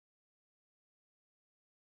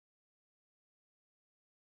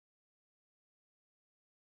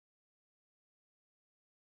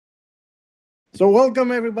So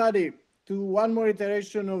welcome everybody to one more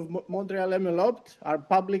iteration of Montréal MLOpt, our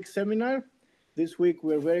public seminar. This week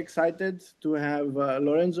we're very excited to have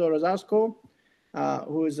Lorenzo Rosasco,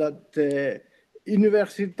 who is at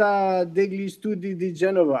Università degli Studi di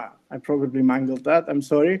Genova. I probably mangled that, I'm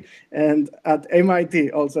sorry. And at MIT,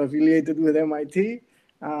 also affiliated with MIT.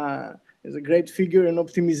 Is a great figure in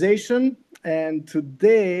optimization. And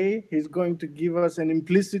today he's going to give us an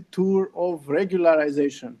implicit tour of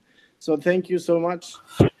regularization. So thank you so much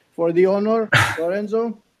for the honor,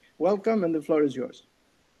 Lorenzo. Welcome, and the floor is yours.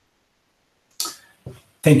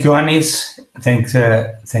 Thank you, Ioannis. Thank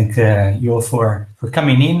you all for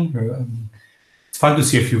coming in. It's fun to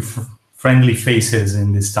see a few friendly faces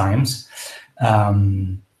in these times.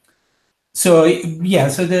 So as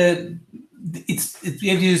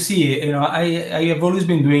you see, I have always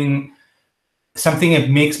been doing something that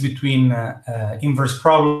mix between inverse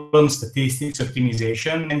problems, statistics,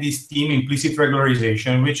 optimization, and this theme implicit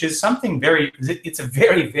regularization, which is something it's a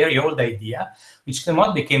very, very old idea, which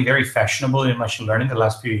became very fashionable in machine learning the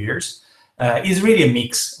last few years, is really a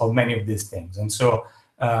mix of many of these things. And so,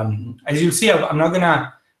 as you'll see, I'm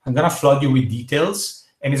gonna flood you with details,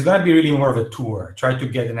 and it's gonna be really more of a tour, try to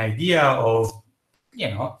get an idea of,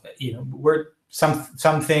 where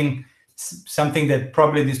something that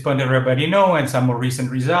probably at this point everybody know, and some more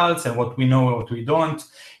recent results, and what we know and what we don't.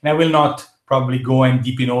 And I will not probably go in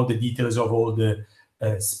deep in all the details of all the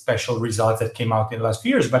special results that came out in the last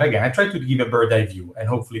few years. But again, I try to give a bird's eye view, and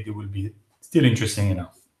hopefully they will be still interesting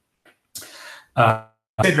enough.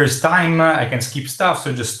 If there's time, I can skip stuff,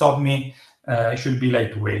 so just stop me. It should be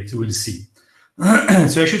lightweight, we'll see.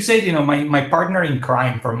 So I should say, my partner in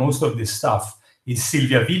crime for most of this stuff is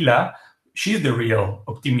Silvia Villa. She's the real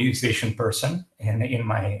optimization person in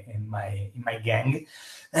my gang.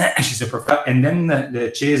 She's a professor, and then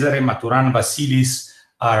the Cesare, Maturan, Vasilis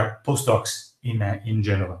are postdocs in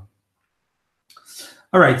Genova.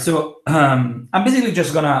 All right, so I'm basically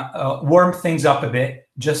just gonna warm things up a bit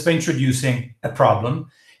just by introducing a problem.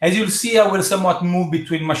 As you'll see, I will somewhat move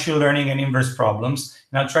between machine learning and inverse problems,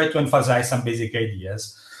 and I'll try to emphasize some basic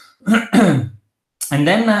ideas. And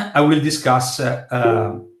then I will discuss,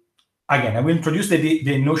 again, I will introduce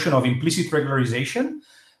the notion of implicit regularization,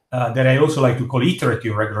 that I also like to call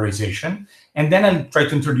iterative regularization. And then I'll try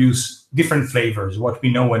to introduce different flavors, what we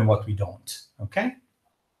know and what we don't, okay?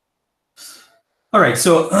 All right,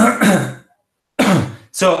 so, a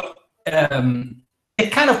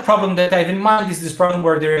kind of problem that I have in mind is this problem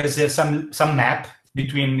where there is some map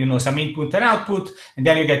between, some input and output, and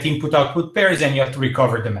then you get input-output pairs, and you have to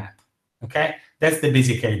recover the map, okay? That's the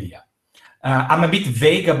basic idea. I'm a bit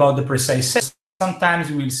vague about the precise set. Sometimes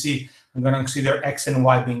we will see I'm going to consider X and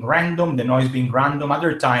Y being random, the noise being random.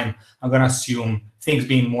 Other time, I'm going to assume things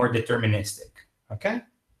being more deterministic, okay?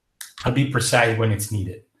 I'll be precise when it's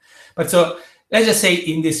needed. But so let's just say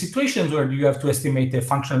in the situations where you have to estimate a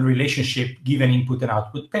functional relationship given input and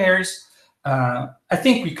output pairs, I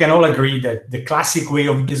think we can all agree that the classic way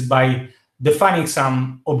of this by defining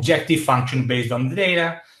some objective function based on the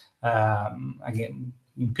data, again,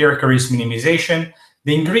 empirical risk minimization.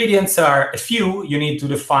 The ingredients are a few. You need to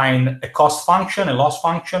define a cost function, a loss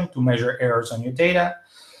function to measure errors on your data.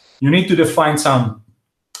 You need to define some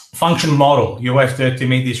function model. You have to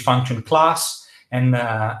estimate this function class, and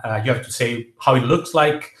you have to say how it looks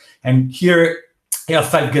like. And here, you have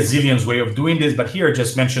 5 gazillions way of doing this, but here I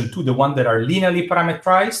just mentioned 2, the one that are linearly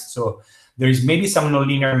parameterized. So there is maybe some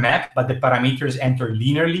nonlinear map, but the parameters enter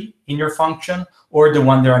linearly in your function, or the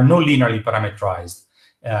one that are non linearly parameterized.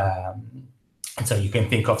 And so you can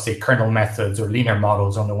think of, say, kernel methods or linear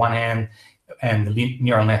models on the one hand, and the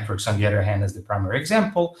neural networks on the other hand as the primary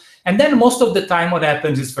example. And then most of the time what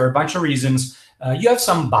happens is, for a bunch of reasons, you have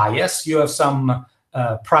some bias, you have some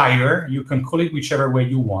prior, you can call it whichever way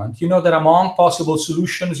you want. You know that among possible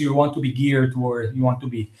solutions, you want to be geared toward, you want to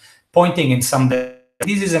be pointing in some,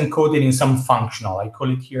 this is encoded in some functional, I call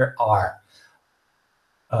it here R,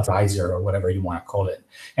 riser or whatever you want to call it.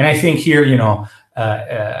 And I think here,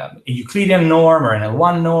 a Euclidean norm or an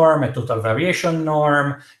L1 norm, a total variation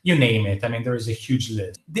norm, you name it. I mean, there is a huge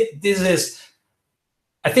list.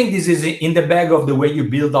 I think this is in the bag of the way you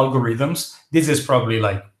build algorithms. This is probably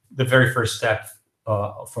like the very first step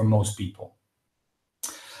for most people.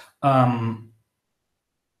 And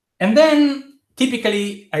then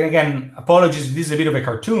typically, again, apologies, this is a bit of a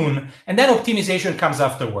cartoon, and then optimization comes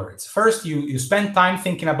afterwards. First, you spend time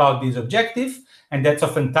thinking about this objective, and that's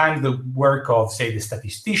oftentimes the work of, say, the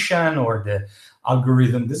statistician or the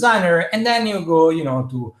algorithm designer, and then you go,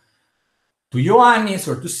 to to Ioannis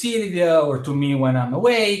or to Sylvia or to me when I'm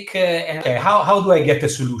awake. And okay, how do I get a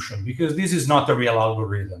solution? Because this is not a real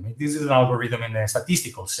algorithm. This is an algorithm in a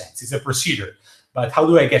statistical sense. It's a procedure. But how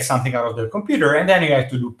do I get something out of the computer? And then you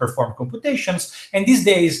have to perform computations. And these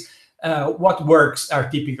days, what works are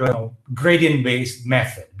typical gradient-based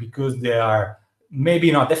method, because they are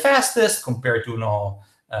maybe not the fastest compared to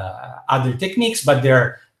other techniques, but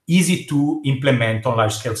they're easy to implement on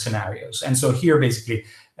large-scale scenarios. And so here, basically,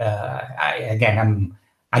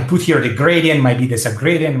 I put here the gradient. Might be there's a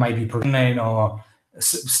gradient, might be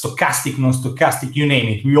stochastic, non-stochastic, you name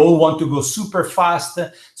it. We all want to go super fast,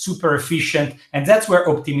 super efficient, and that's where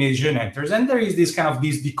optimization enters. And there is this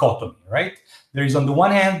dichotomy, right? There is on the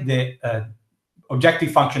one hand the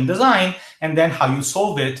objective function design, and then how you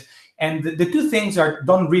solve it. And the two things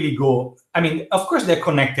don't really go. I mean, of course they're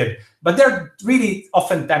connected, but they're really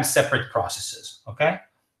oftentimes separate processes. Okay,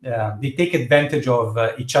 they take advantage of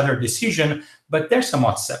each other's decision, but they're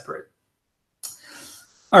somewhat separate.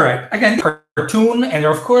 All right, again, cartoon, and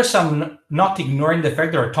of course, I'm not ignoring the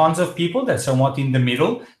fact there are tons of people that are somewhat in the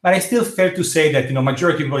middle, but it's still fair to say that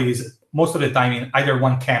majority of people is most of the time in either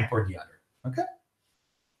one camp or the other. Okay.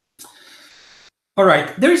 All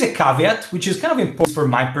right, there is a caveat which is kind of important for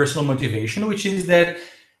my personal motivation, which is that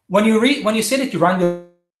when you say that you run the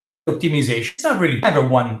optimization, it's not really ever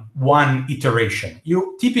one iteration.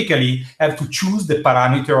 You typically have to choose the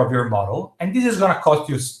parameter of your model, and this is going to cost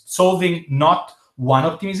you solving not one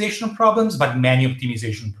optimization problems, but many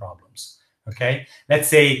optimization problems. Okay, let's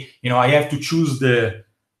say I have to choose the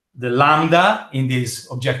lambda in this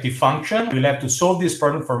objective function. We'll have to solve this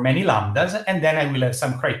problem for many lambdas, and then I will have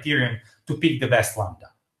some criterion to pick the best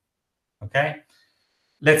lambda. Okay,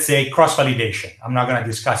 let's say cross-validation. I'm not going to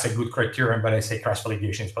discuss a good criterion, but I say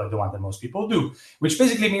cross-validation is probably the one that most people do, which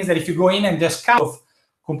basically means that if you go in and just count of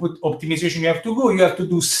optimization you have to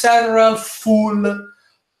do several full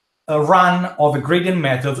run of a gradient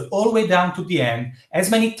method all the way down to the end,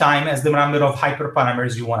 as many times as the number of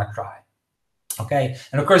hyperparameters you want to try. Okay,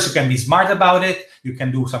 and of course you can be smart about it. You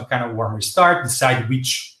can do some kind of warm restart, decide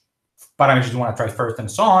which parameters you want to try first, and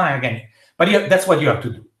so on. And again, but that's what you have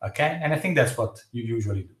to do. Okay, and I think that's what you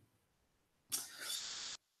usually do.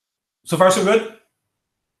 So far, so good.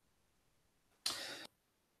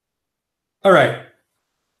 All right.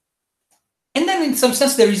 And then in some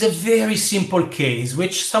sense, there is a very simple case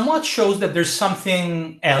which somewhat shows that there's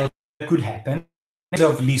something else that could happen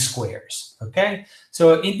of least squares. Okay,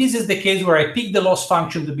 so this is the case where I pick the loss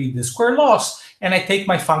function to be the square loss, and I take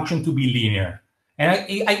my function to be linear. And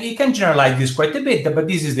you can generalize this quite a bit, but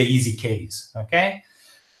this is the easy case. Okay,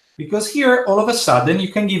 because here all of a sudden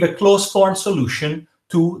you can give a closed form solution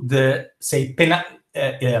to the, say,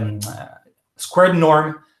 squared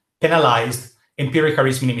norm penalized empirical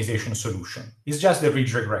risk minimization solution. It's just the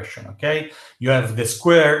ridge regression, okay? You have the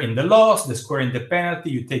square in the loss, the square in the penalty,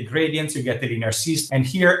 you take gradients, you get a linear system, and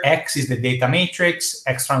here X is the data matrix,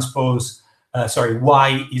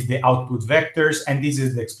 Y is the output vectors, and this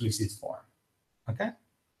is the explicit form, okay?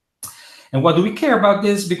 And what do we care about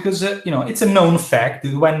this? Because, it's a known fact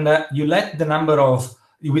that when you let the number of,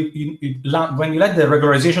 when you let the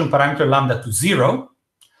regularization parameter lambda to 0,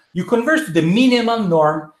 you converge to the minimal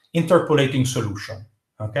norm interpolating solution,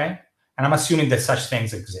 okay? And I'm assuming that such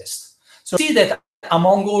things exist. So see that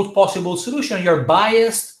among all possible solutions, you're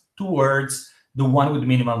biased towards the one with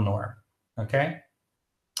minimal norm, okay?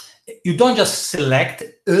 You don't just select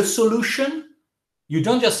a solution. You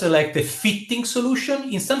don't just select a fitting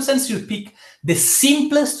solution. In some sense, you pick the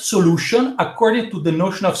simplest solution according to the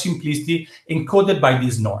notion of simplicity encoded by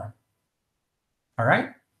this norm, all right?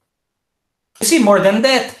 You see, more than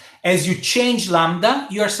that, as you change lambda,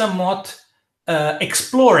 you are somewhat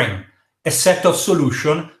exploring a set of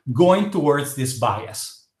solution going towards this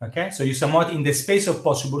bias. Okay, so you somewhat, in the space of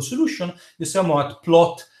possible solution, you somewhat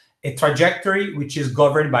plot a trajectory which is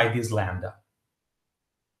governed by this lambda.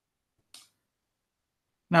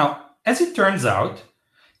 Now, as it turns out,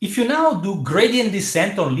 if you now do gradient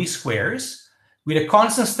descent on least squares with a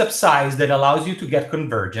constant step size that allows you to get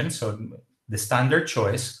convergence, so the standard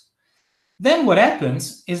choice, then what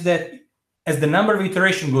happens is that as the number of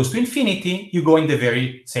iteration goes to infinity, you go in the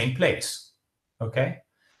very same place, okay?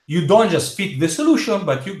 You don't just fit the solution,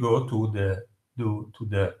 but you go to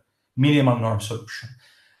the minimal norm solution.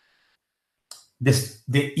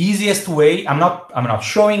 The easiest way, I'm not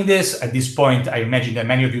showing this at this point. I imagine that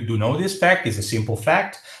many of you do know this fact. It's a simple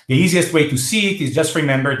fact. The easiest way to see it is just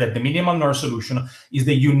remember that the minimal norm solution is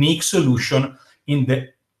the unique solution in the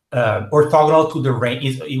orthogonal to the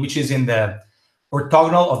range, which is in the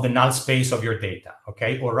orthogonal of the null space of your data,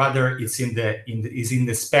 okay? Or rather, it's in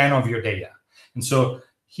the span of your data. And so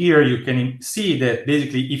here you can see that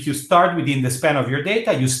basically if you start within the span of your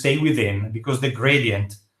data, you stay within because the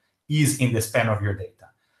gradient is in the span of your data.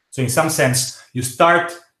 So in some sense, you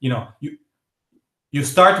start, you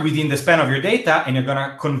start within the span of your data and you're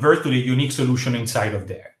gonna convert to the unique solution inside of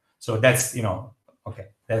there. So that's, okay,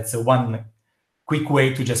 that's one quick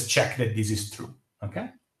way to just check that this is true,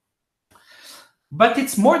 okay? But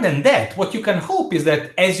it's more than that. What you can hope is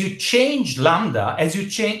that as you change lambda, as you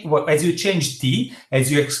change t,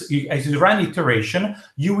 as you run iteration,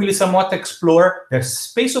 you will somewhat explore the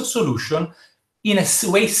space of solution in a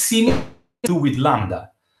way similar to with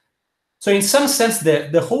lambda. So in some sense,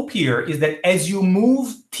 the hope here is that as you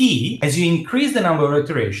move t, as you increase the number of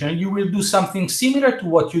iterations, you will do something similar to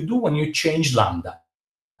what you do when you change lambda.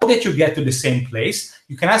 That you get to the same place,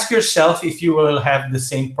 you can ask yourself if you will have the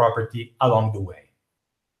same property along the way.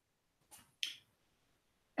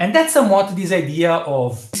 And that's somewhat this idea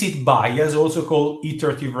of implicit bias, also called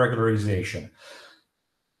iterative regularization.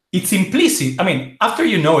 It's implicit. I mean, after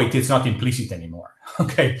you know it, it's not implicit anymore.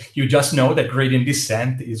 Okay, you just know that gradient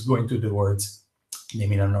descent is going towards the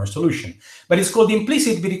middle solution. But it's called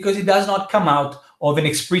implicit because it does not come out of an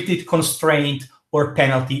explicit constraint or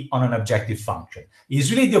penalty on an objective function.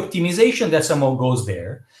 It's really the optimization that somehow goes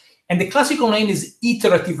there. And the classical name is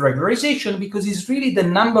iterative regularization because it's really the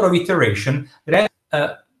number of iterations that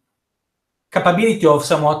have capability of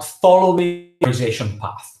somewhat following the regularization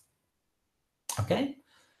path. Okay?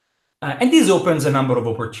 And this opens a number of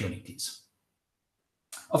opportunities.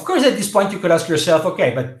 Of course, at this point, you could ask yourself,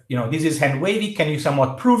 okay, but this is hand wavy. Can you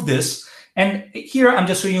somewhat prove this? And here I'm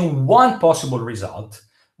just showing you one possible result,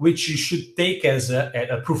 which you should take as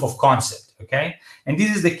a proof of concept, okay? And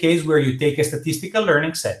this is the case where you take a statistical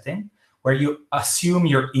learning setting, where you assume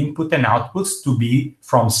your input and outputs to be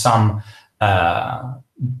from some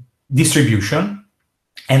distribution,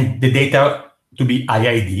 and the data to be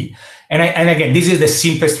IID. And again, this is the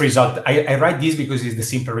simplest result. I write this because it's the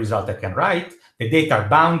simple result I can write. The data are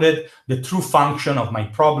bounded. The true function of my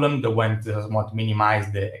problem, the one that want to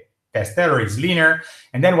minimize the test error, is linear.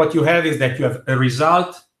 And then what you have is that you have a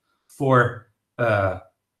result for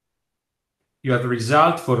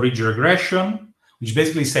ridge regression, which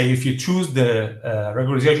basically say if you choose the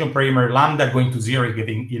regularization parameter lambda going to 0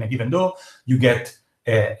 in a given dot, you get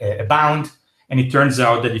a bound. And it turns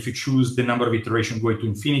out that if you choose the number of iterations going to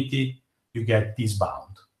infinity, you get this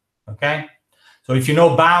bound, okay? So if you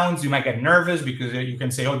know bounds, you might get nervous because you can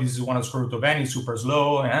say, oh, this is 1 of square root of n, it's super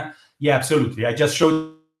slow. Yeah, absolutely. I just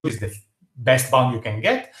showed you is the best bound you can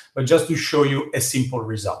get, but just to show you a simple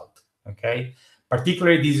result, okay?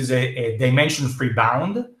 Particularly, this is a dimension-free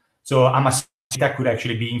bound. So I'm assuming that could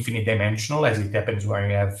actually be infinite dimensional, as it happens when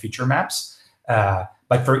you have feature maps.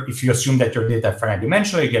 But if you assume that your data are finite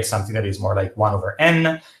dimensional, you get something that is more like 1 over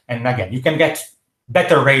n. And again, you can get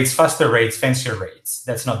better rates, faster rates, fancier rates.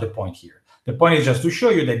 That's not the point here. The point is just to show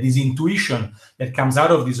you that this intuition that comes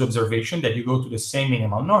out of this observation, that you go to the same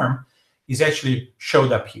minimal norm, is actually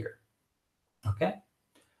showed up here, okay?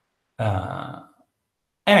 And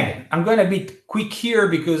again, I'm going to be quick here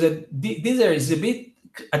because this is a bit,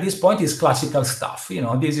 at this point, is classical stuff.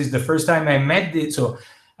 This is the first time I met this. So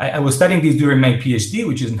I was studying this during my PhD,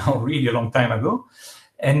 which is now really a long time ago.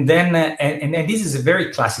 And then, and this is a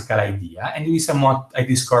very classical idea. And I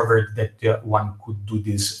discovered that one could do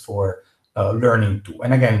this for learning too.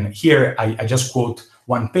 And again, here I just quote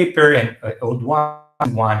one paper and old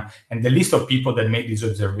one, and the list of people that made this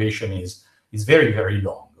observation is very, very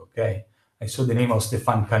long, okay? I saw the name of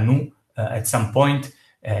Stéphane Canoux at some point.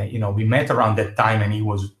 We met around that time, and he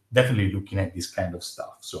was definitely looking at this kind of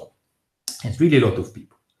stuff. So it's really a lot of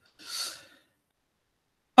people.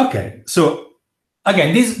 Okay, so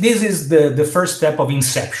again, this is the first step of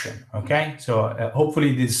inception, okay? So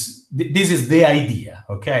hopefully this is the idea,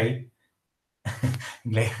 okay?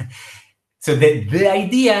 So the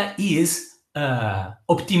idea is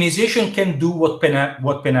optimization can do what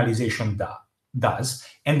penalization does,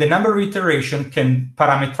 and the number of iteration can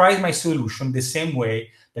parameterize my solution the same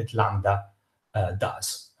way that lambda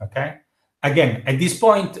does, okay? Again, at this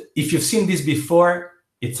point, if you've seen this before,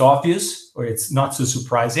 it's obvious or it's not so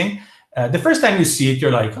surprising. The first time you see it,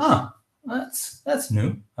 you're like, oh, that's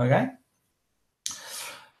new, okay?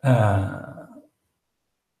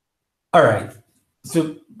 All right,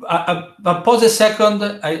 so I'll pause a second.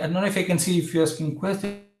 I don't know if I can see if you're asking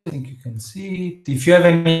questions. I think you can see it. If you have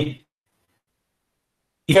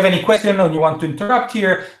any question or you want to interrupt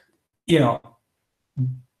here,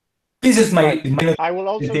 this is my I will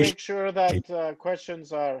also make sure that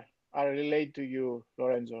questions are relayed to you,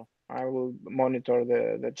 Lorenzo. I will monitor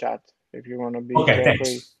the chat if you want to be carefree.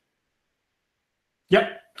 Thanks.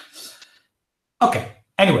 Yep. Okay.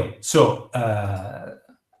 Anyway. so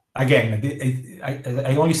again,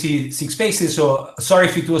 I only see 6 pages, so sorry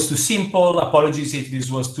if it was too simple. Apologies if this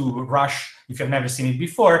was too rush, if you've never seen it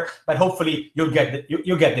before, but hopefully you'll get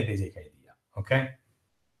the basic idea, okay?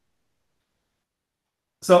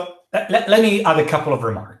 So let me add a couple of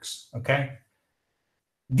remarks, okay?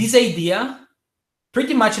 This idea,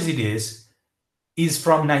 pretty much as it is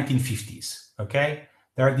from 1950s, okay?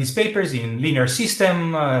 There are these papers in linear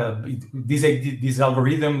system. This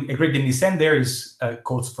algorithm, a gradient descent there is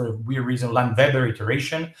calls for a weird reason Landweber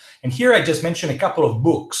iteration. And here I just mentioned a couple of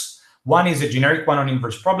books. One is a generic one on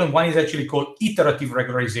inverse problem. One is actually called Iterative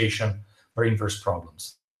Regularization for Inverse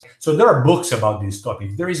Problems. So there are books about these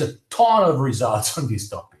topics. There is a ton of results on these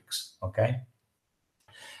topics, okay?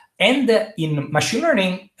 And in machine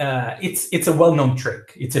learning, it's a well-known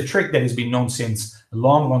trick. It's a trick that has been known since a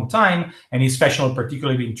long, long time, and is special,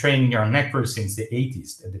 particularly in training neural networks since the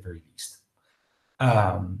 80s at the very least.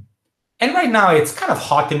 And right now, it's kind of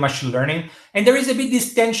hot in machine learning, and there is a bit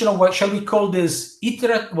this tension of what shall we call this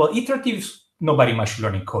iterative? Well, iterative, nobody in machine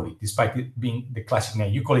learning call it, despite it being the classic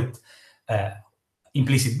name. You call it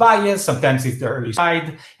implicit bias. Sometimes it's the early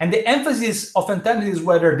side, and the emphasis oftentimes is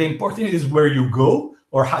whether the important is where you go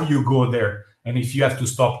or how you go there, and if you have to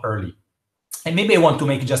stop early. And maybe I want to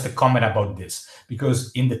make just a comment about this,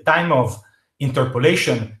 because in the time of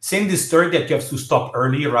interpolation, saying this story that you have to stop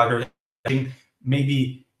early rather than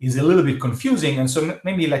maybe is a little bit confusing, and so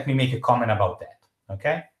maybe let me make a comment about that,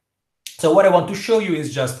 okay? So what I want to show you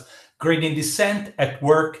is just gradient descent at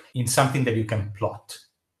work in something that you can plot,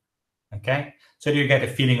 okay? So you get a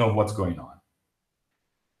feeling of what's going on.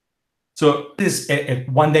 So this is a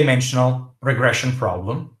one-dimensional regression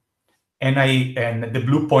problem, and the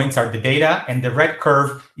blue points are the data, and the red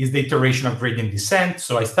curve is the iteration of gradient descent.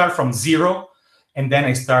 So I start from 0, and then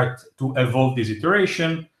I start to evolve this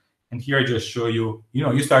iteration. And here I just show you,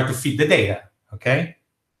 you start to feed the data, okay?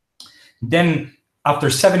 Then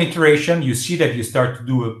after 7 iterations, you see that you start to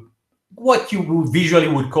do what you visually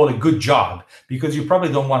would call a good job, because you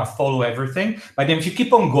probably don't want to follow everything. But then if you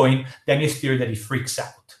keep on going, then it's clear that it freaks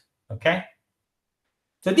out. Okay,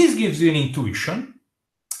 so this gives you an intuition,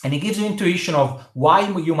 and it gives you intuition of why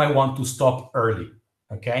you might want to stop early.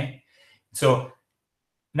 Okay, so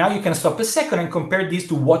now you can stop a second and compare this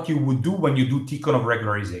to what you would do when you do Tikhonov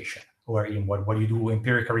regularization, or in what you do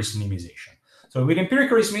empirical risk minimization. So with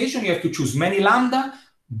empirical risk minimization, you have to choose many lambda,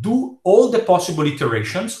 do all the possible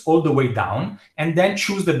iterations all the way down, and then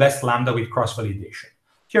choose the best lambda with cross-validation.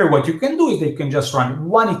 Here, what you can do is that you can just run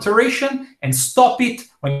one iteration and stop it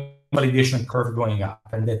when validation curve going up,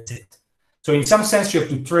 and that's it. So in some sense, you have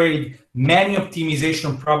to trade many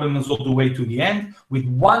optimization problems all the way to the end with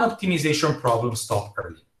one optimization problem stop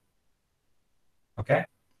early. Okay?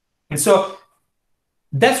 And so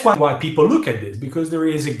that's why people look at this, because there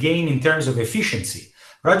is a gain in terms of efficiency.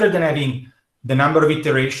 Rather than having the number of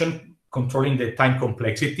iterations controlling the time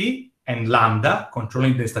complexity and lambda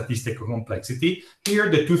controlling the statistical complexity, here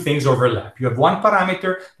the two things overlap. You have one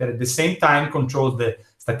parameter that at the same time controls the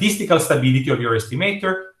statistical stability of your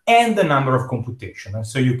estimator and the number of computation. And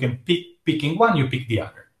so you can picking one, you pick the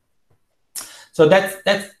other. So that's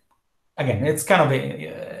again, it's kind of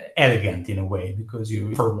elegant in a way, because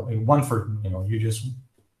you just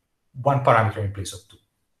one parameter in place of two.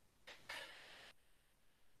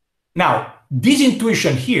 Now, this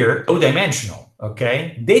intuition here, low-dimensional,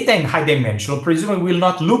 okay? Data in high-dimensional presumably will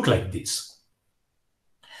not look like this.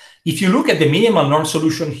 If you look at the minimal norm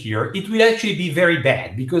solution here, it will actually be very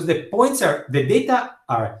bad, because the data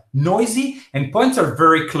are noisy and points are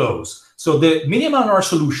very close. So the minimal norm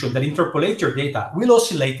solution that interpolates your data will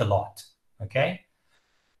oscillate a lot, okay?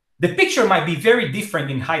 The picture might be very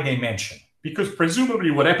different in high dimension, because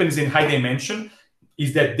presumably what happens in high dimension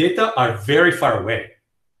is that data are very far away,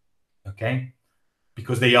 okay?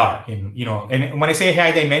 Because they are in, and when I say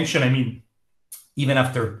high dimension, I mean, even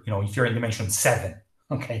after, if you're in dimension 7,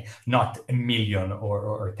 okay, not a million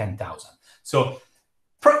or 10,000. So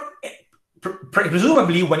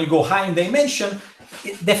presumably when you go high in dimension,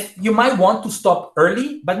 you might want to stop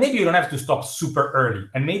early, but maybe you don't have to stop super early.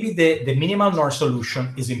 And maybe the minimal norm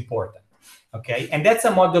solution is important, okay? And that's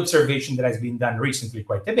a model observation that has been done recently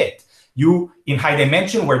quite a bit. You, in high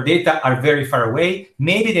dimension where data are very far away,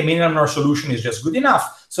 maybe the minimal norm solution is just good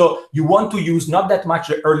enough. So you want to use not that much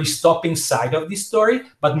the early stopping side of this story,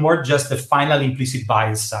 but more just the final implicit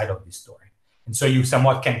bias side of this story. And so you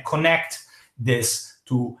somewhat can connect this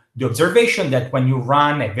to the observation that when you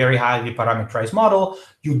run a very highly parameterized model,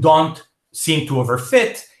 you don't seem to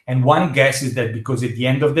overfit. And one guess is that because at the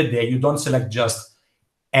end of the day, you don't select just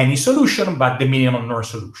any solution, but the minimum norm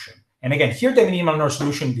solution. And again, here the minimal norm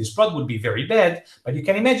solution in this plot would be very bad, but you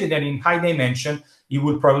can imagine that in high dimension, it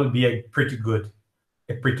would probably be a pretty good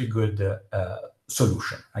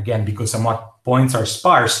solution. Again, because some points are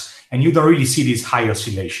sparse and you don't really see these high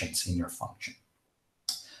oscillations in your function.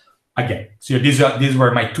 Again, so these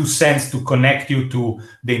were my 2 cents to connect you to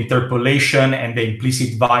the interpolation and the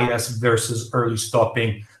implicit bias versus early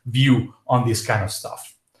stopping view on this kind of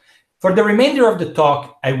stuff. For the remainder of the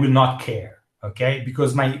talk, I will not care, okay?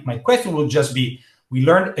 Because my question will just be, we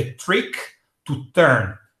learned a trick to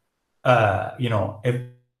turn, you know, a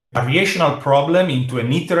variational problem into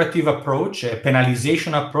an iterative approach, a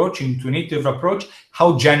penalization approach into an iterative approach.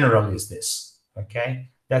 How general is this, okay?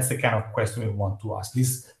 That's the kind of question we want to ask.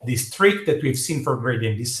 This trick that we've seen for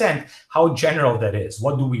gradient descent, how general that is,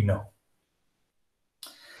 what do we know?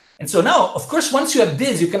 And so now, of course, once you have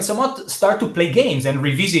this, you can somewhat start to play games and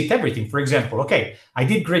revisit everything. For example, okay, I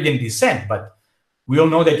did gradient descent, but we all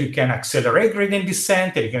know that you can accelerate gradient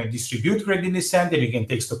descent, and you can distribute gradient descent, and you can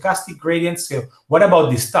take stochastic gradients. So what about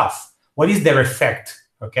this stuff? What is their effect,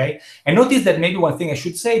 okay? And notice that maybe one thing I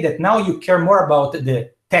should say, that now you care more about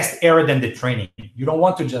the test error than the training. You don't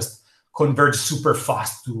want to just converge super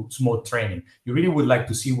fast to smooth training. You really would like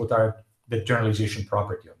to see what are the generalization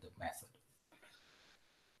property of the method.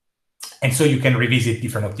 And so you can revisit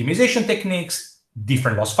different optimization techniques,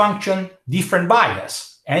 different loss function, different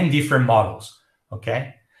bias, and different models,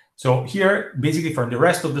 okay? So here, basically for the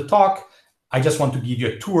rest of the talk, I just want to give you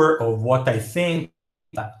a tour of what I think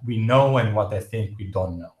that we know and what I think we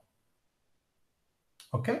don't know,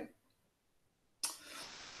 okay?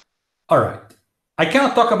 All right, I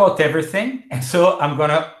cannot talk about everything, and so I'm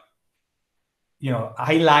gonna, you know,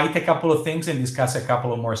 highlight a couple of things and discuss a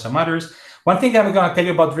couple of more some others. One thing I'm gonna tell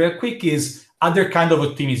you about real quick is other kind of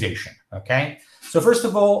optimization, okay? So first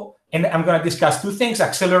of all, and I'm gonna discuss 2 things,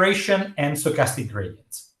 acceleration and stochastic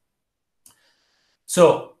gradients.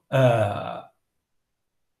 So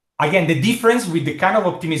again, the difference with the kind of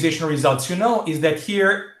optimization results you know is that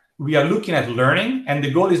here, we are looking at learning, and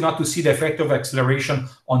the goal is not to see the effect of acceleration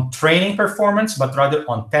on training performance, but rather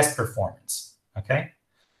on test performance, okay?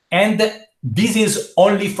 And this is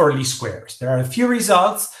only for least squares. There are a few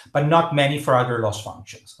results, but not many for other loss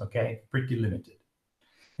functions, okay? Pretty limited.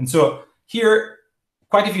 And so here,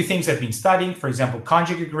 quite a few things have been studied. For example,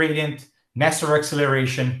 conjugate gradient, Nestor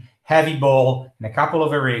acceleration, heavy ball, and a couple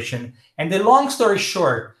of variation. And the long story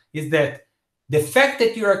short is that the fact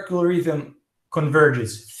that your algorithm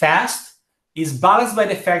converges fast is balanced by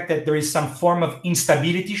the fact that there is some form of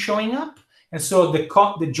instability showing up. And so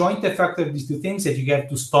the joint effect of these 2 things that you have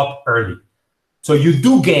to stop early. So you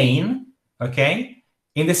do gain, okay,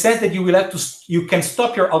 in the sense that you can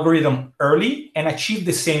stop your algorithm early and achieve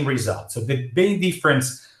the same result. So the big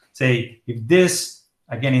difference, say, if this,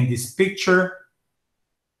 again, in this picture,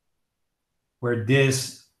 where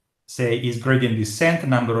this, say, is gradient descent,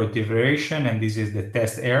 number of iteration, and this is the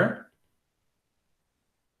test error.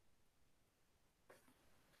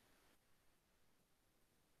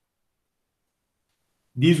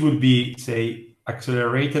 This would be, say,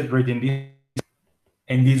 accelerated gradient descent,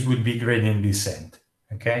 and this would be gradient descent,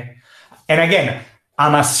 okay? And again,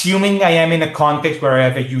 I'm assuming I am in a context where I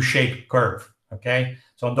have a U-shaped curve, okay?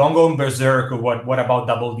 So don't go berserk or what about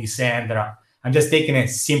double descent? I'm just taking a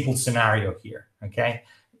simple scenario here, okay?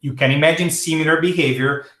 You can imagine similar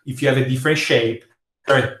behavior if you have a different shape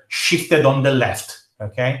or shifted on the left,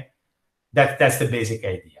 okay? That's the basic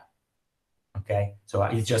idea, okay? So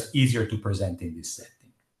it's just easier to present in this setting.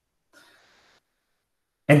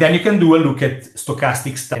 And then you can do a look at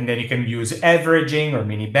stochastic stuff, and then you can use averaging or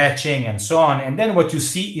mini batching and so on. And then what you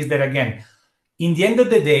see is that, again, in the end of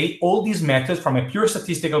the day, all these methods from a pure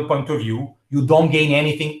statistical point of view, you don't gain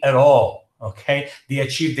anything at all, okay? They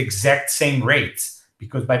achieve the exact same rates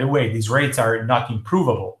because, by the way, these rates are not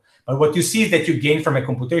improvable. But what you see is that you gain from a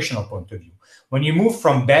computational point of view. When you move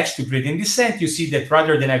from batch to gradient descent, you see that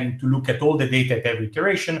rather than having to look at all the data at every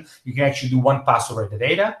iteration, you can actually do one pass over the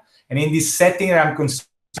data. And in this setting that I'm considering,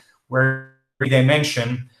 where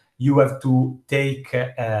dimension, you have to take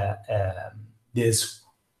this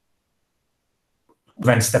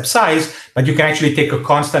event step size, but you can actually take a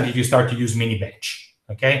constant if you start to use mini batch,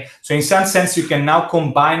 okay? So in some sense, you can now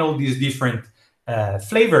combine all these different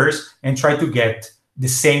flavors and try to get the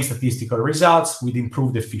same statistical results with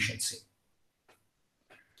improved efficiency.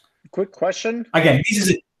 Quick question. Again, this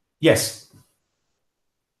is, yes.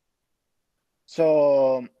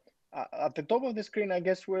 So at the top of the screen, I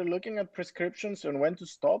guess we're looking at prescriptions on when to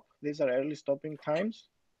stop. These are early stopping times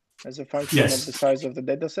as a function of the size of the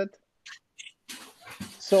data set.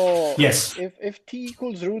 So yes, if t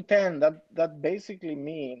equals √10, that basically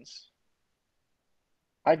means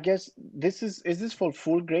I guess is this for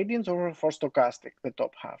full gradients or for stochastic, the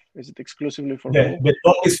top half? Is it exclusively for full? The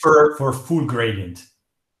top is for full gradient.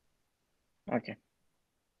 Okay.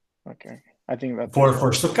 Okay. I think that for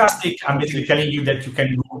stochastic, I'm basically telling you that you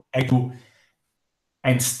can do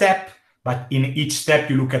and step, but in each step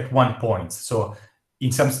you look at 1 point. So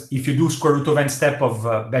in some, if you do square root of n step of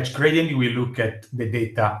batch gradient, you will look at the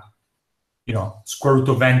data, you know, square root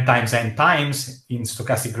of n times n times. In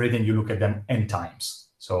stochastic gradient, you look at them n times.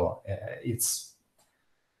 So it's,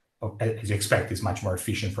 as you expect, it's much more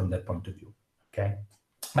efficient from that point of view. Okay.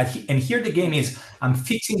 But here the game is, I'm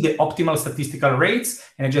fixing the optimal statistical rates,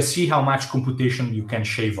 and I just see how much computation you can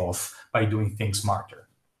shave off by doing things smarter.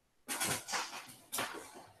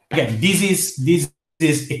 Again, this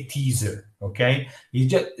is a teaser, okay?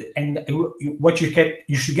 What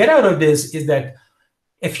you should get out of this is that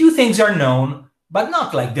a few things are known, but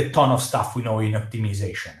not like the ton of stuff we know in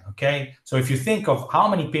optimization, okay? So if you think of how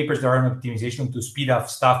many papers there are in optimization to speed up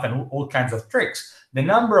stuff and all kinds of tricks, the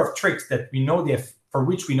number of tricks that we know for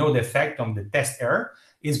which we know the effect on the test error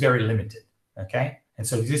is very limited, okay? And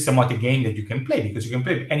so this is somewhat a game that you can play, because you can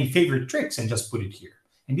play any favorite tricks and just put it here.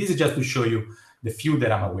 And this is just to show you the few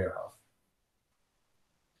that I'm aware of.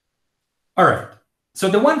 All right, so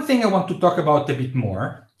the one thing I want to talk about a bit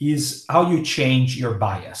more is how you change your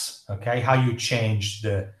bias, okay? How you change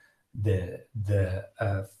the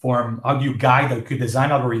form, how do you guide a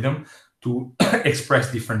design algorithm to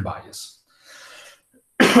express different bias.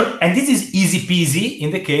 And this is easy peasy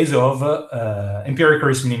in the case of empirical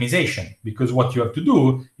risk minimization, because what you have to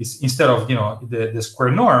do is, instead of the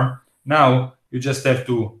square norm, now you just have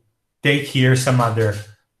to take here some other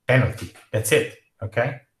penalty. That's it,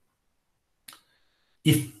 okay?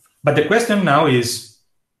 But the question now is,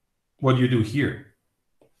 what do you do here?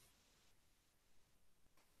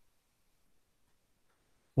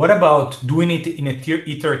 What about doing it in a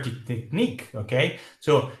iterative technique, okay?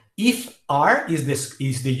 So if R is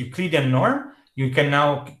the Euclidean norm, you can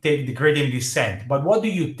now take the gradient descent. But what do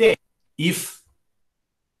you take if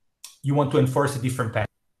you want to enforce a different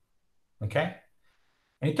penalty, okay?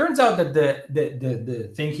 And it turns out that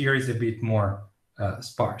the thing here is a bit more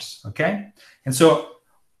sparse, okay? And so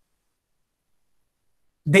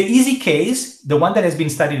the easy case, the one that has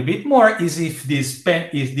been studied a bit more, is if this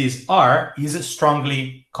R is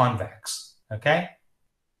strongly convex, okay?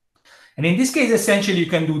 And in this case, essentially, you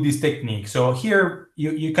can do this technique. So here,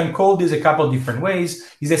 you can call this a couple different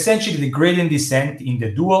ways. It's essentially the gradient descent in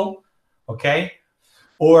the dual, okay?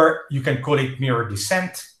 Or you can call it mirror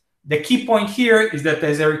descent. The key point here is that,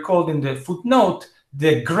 as I recalled in the footnote,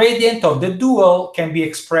 the gradient of the dual can be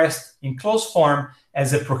expressed in closed form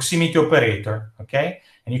as a proximity operator, okay?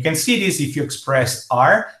 And you can see this if you express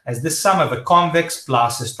R as the sum of a convex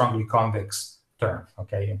plus a strongly convex term,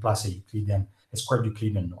 okay? And plus a squared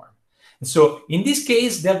Euclidean norm. And so in this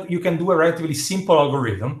case, you can do a relatively simple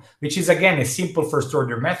algorithm, which is, again, a simple first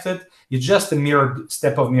order method. It's just a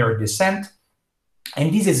step of mirror descent.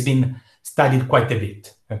 And this has been studied quite a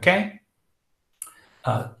bit, okay?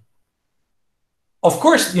 Of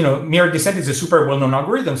course, mirror descent is a super well-known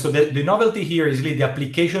algorithm. So the novelty here is really the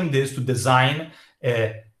application of this to design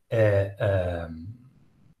iterative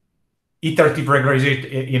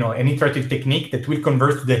regularization, an iterative technique that will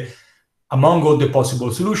convert among all the possible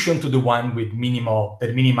solutions to the one with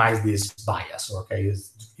that minimize this bias, okay,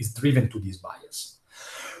 is driven to this bias.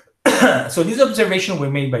 So these observations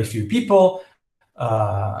were made by a few people.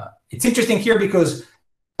 It's interesting here because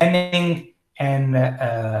Henning and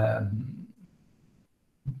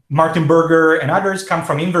Martin Berger and others come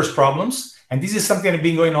from inverse problems. And this is something that has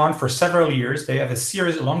been going on for several years. They have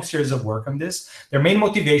a long series of work on this. Their main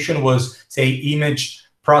motivation was, say, image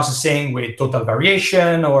processing with total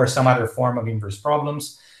variation or some other form of inverse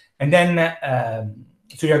problems. And then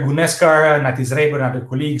Surya Guneskar, Natis Reber, and other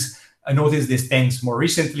colleagues noticed these things more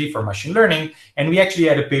recently for machine learning. And we actually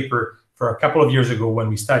had a paper for a couple of years ago when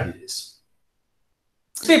we studied this.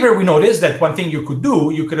 Paper, we noticed that one thing you could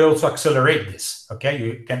do, you could also accelerate this, okay?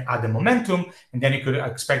 You can add the momentum, and then you could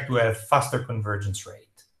expect to have faster convergence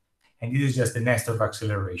rate. And this is just the nest of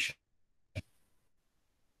acceleration.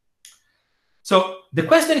 So the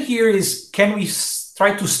question here is, can we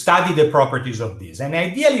try to study the properties of this? And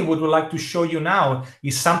ideally, what we'd like to show you now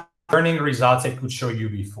is some learning results I could show you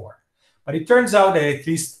before. But it turns out that, at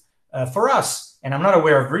least for us, and I'm not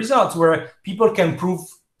aware of results where people can prove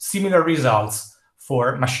similar results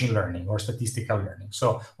for machine learning or statistical learning.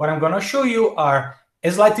 So what I'm going to show you are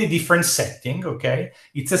a slightly different setting, okay?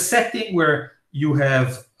 It's a setting where you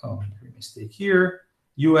have, oh, mistake here.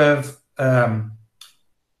 You have,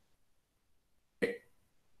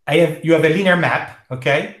 you have a linear map,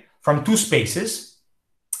 okay, from two spaces.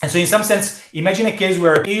 And so in some sense, imagine a case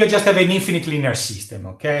where you just have an infinite linear system,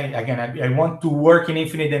 okay? Again, I want to work in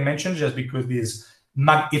infinite dimensions just because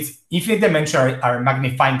it's infinite dimensions are a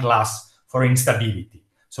magnifying glass for instability.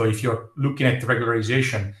 So if you're looking at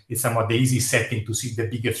regularization, it's somewhat the easy setting to see the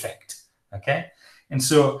big effect, okay? And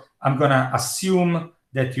so I'm gonna assume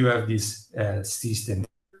that you have this system.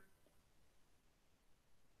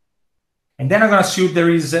 And then I'm gonna assume there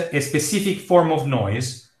is a specific form of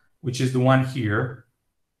noise, which is the one here,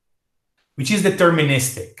 which is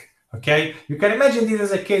deterministic, okay? You can imagine this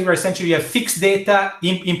as a case where essentially you have fixed data,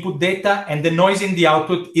 input data, and the noise in the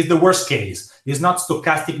output is the worst case. It's not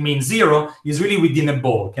stochastic mean zero, it's really within a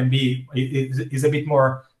ball, is a bit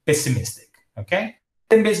more pessimistic, okay?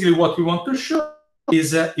 And basically what we want to show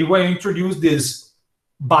is you want to introduce this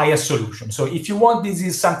bias solution. So if you want, this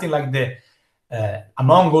is something like the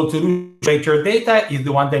among all to your data is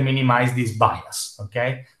the one that minimizes this bias,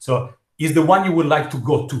 okay? So is the one you would like to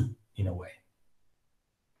go to, in a way.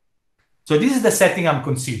 So this is the setting I'm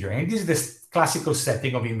considering. This is the classical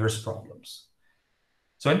setting of inverse problems.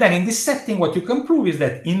 So and then in this setting, what you can prove is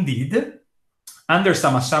that indeed, under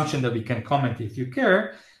some assumption that we can comment if you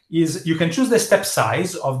care, is you can choose the step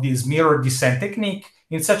size of this mirror descent technique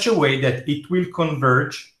in such a way that it will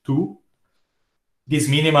converge to this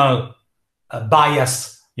minimal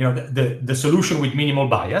bias, the solution with minimal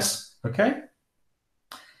bias, okay?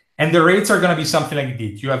 And the rates are going to be something like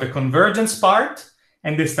this. You have a convergence part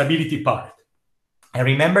and the stability part. And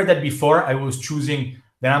remember that before I was choosing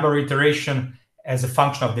the number of iteration as a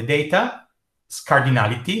function of the data,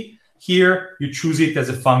 cardinality. Here, you choose it as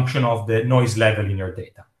a function of the noise level in your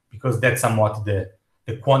data, because that's somewhat the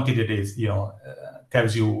quantity that is,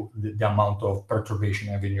 tells you the amount of perturbation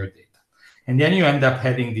you have in your data. And then you end up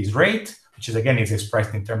having this rate, which is, again, is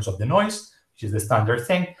expressed in terms of the noise, which is the standard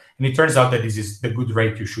thing. And it turns out that this is the good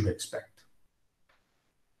rate you should expect.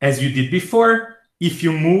 As you did before, if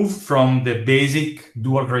you move from the basic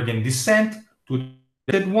dual gradient descent to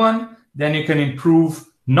the one, then you can improve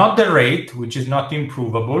not the rate, which is not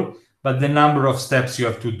improvable, but the number of steps you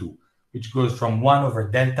have to do, which goes from 1 over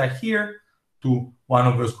delta here to 1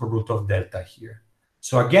 over square root of delta here.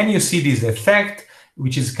 So again, you see this effect,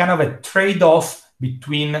 which is kind of a trade-off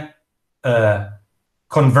between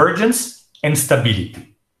convergence and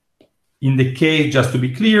stability. In the case, just to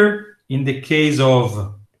be clear, in the case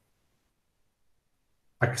of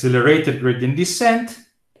accelerated gradient descent,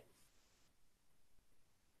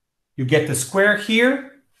 you get a square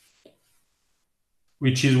here,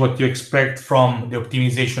 which is what you expect from the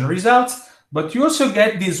optimization results, but you also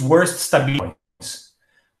get this worst stability,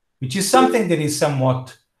 which is something that is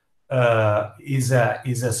somewhat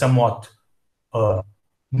somewhat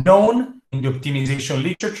known in the optimization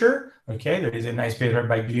literature. Okay, there is a nice paper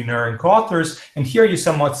by Gleaner and co-authors, and here you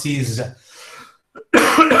somewhat see is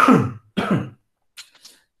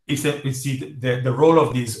the role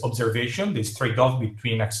of this observation, this trade-off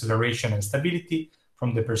between acceleration and stability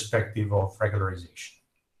from the perspective of regularization.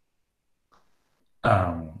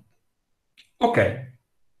 Okay.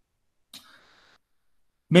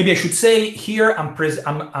 Maybe I should say here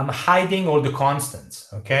I'm hiding all the constants,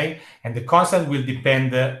 okay? And the constant will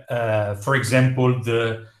depend, for example,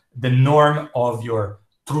 the norm of your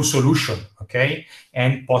true solution, okay?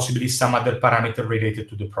 And possibly some other parameter related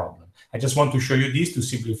to the problem. I just want to show you this to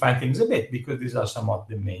simplify things a bit, because these are somewhat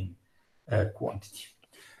the main quantity.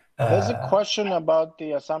 There's a question about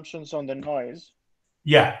the assumptions on the noise.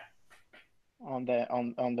 Yeah. On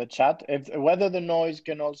the chat, whether the noise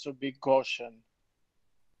can also be Gaussian.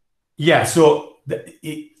 Yeah, so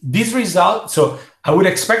this result, so I would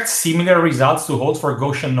expect similar results to hold for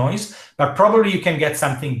Gaussian noise, but probably you can get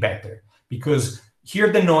something better, because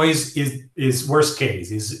here the noise is worst case,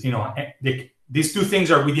 is, these two things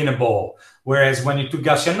are within a ball, whereas when you do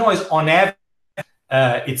Gaussian noise, on average,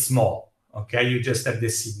 it's small, okay? You just have the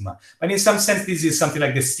sigma. But in some sense, this is something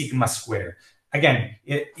like the sigma square. Again,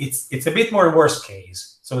 it's a bit more worst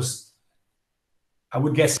case, so I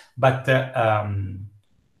would guess, but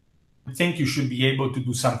I think you should be able to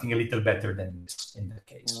do something a little better than this in that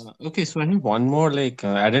case. Okay, so I have one more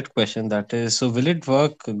added question, that is, so will it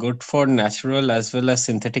work good for natural as well as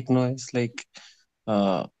synthetic noise?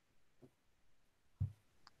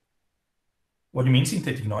 What do you mean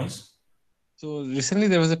synthetic noise? So recently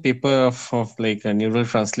there was a paper of a neural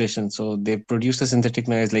translation. So they produced a synthetic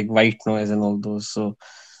noise like white noise and all those. So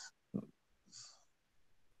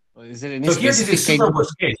is there any so here this is super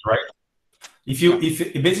worst case, right? If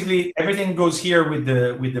basically everything goes here with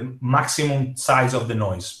the maximum size of the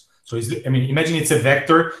noise. So imagine it's a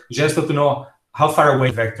vector. You just have to know how far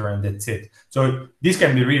away vector, and that's it. So this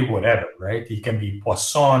can be really whatever, right? It can be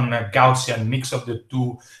Poisson, Gaussian, mix of the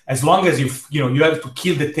two, as long as you have to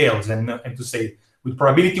kill the tails and to say with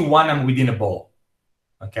probability 1 I'm within a ball.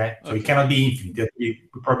 Okay, so it cannot be infinite. The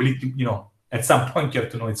probability, at some point you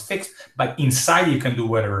have to know it's fixed, but inside you can do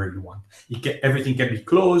whatever you want. Everything can be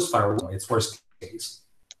closed, far away. It's worst case.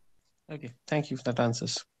 Okay, thank you for that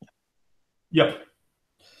answers. Yep.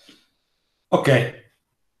 Okay.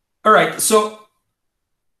 All right. So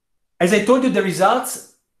as I told you, the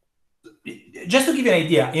results, just to give you an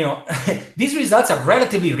idea, these results are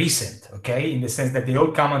relatively recent, okay, in the sense that they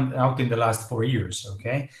all come out in the last 4 years,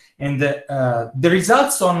 okay? And the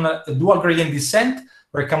results on dual gradient descent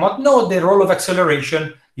where come out, no, the role of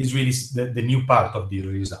acceleration is really the new part of the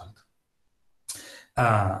result.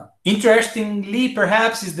 Interestingly,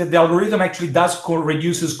 perhaps, is that the algorithm actually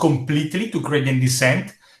reduces completely to gradient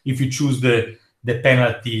descent if you choose the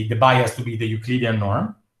penalty, the bias to be the Euclidean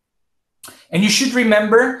norm. And you should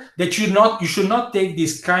remember that you should not take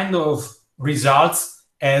these kind of results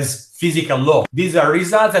as physical law. These are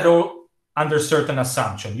results that are under certain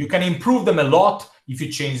assumption. You can improve them a lot if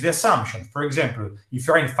you change the assumption. For example, if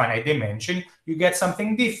you're in finite dimension, you get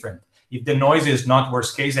something different. If the noise is not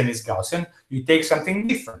worst case and is Gaussian, you take something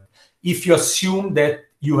different. If you assume that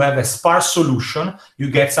you have a sparse solution,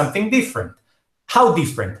 you get something different. How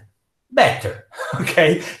different? Better,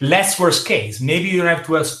 okay? Less worst case. Maybe you don't have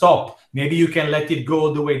to stop. Maybe you can let it go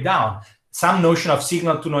all the way down. Some notion of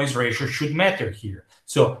signal to noise ratio should matter here.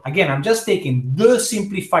 So again, I'm just taking the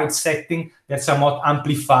simplified setting that somewhat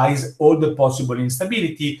amplifies all the possible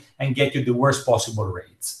instability and get you the worst possible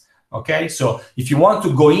rates. Okay, so if you want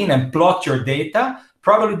to go in and plot your data,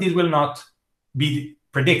 probably this will not be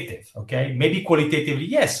predictive. Okay, maybe qualitatively,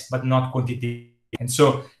 yes, but not quantitatively. And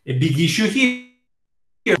so a big issue here,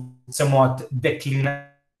 somewhat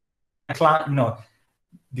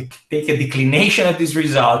take a declination of this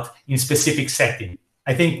result in specific setting.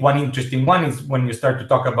 I think one interesting one is when you start to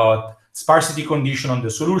talk about sparsity condition on the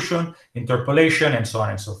solution, interpolation, and so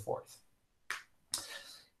on and so forth.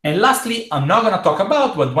 And lastly, I'm not going to talk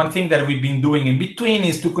about, but one thing that we've been doing in between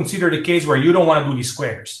is to consider the case where you don't want to do these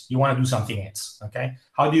squares. You want to do something else, okay?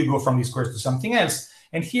 How do you go from these squares to something else?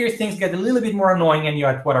 And here things get a little bit more annoying, and you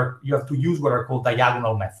have to use what are called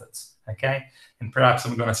diagonal methods, okay? And perhaps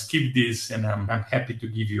I'm going to skip this, and I'm happy to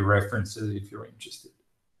give you references if you're interested.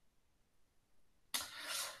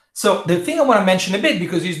 So the thing I want to mention a bit,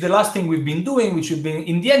 because it's the last thing we've been doing, which would be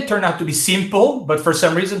in the end turned out to be simple, but for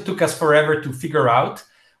some reason took us forever to figure out,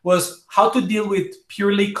 was how to deal with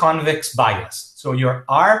purely convex bias. So your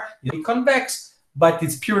R is convex, but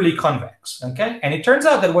it's purely convex, okay? And it turns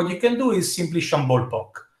out that what you can do is simply Chambol-Poc.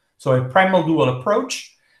 So a primal dual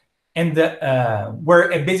approach, and where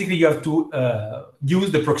basically you have to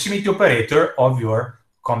use the proximity operator of your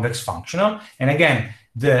convex functional. And again,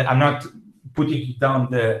 I'm not putting down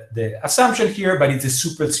the assumption here, but it's a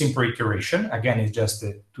super simple iteration. Again, it's just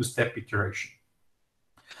a two-step iteration.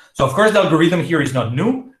 So of course, the algorithm here is not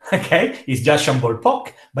new, okay? It's just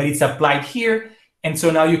Chambol-Poc, but it's applied here. And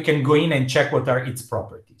so now you can go in and check what are its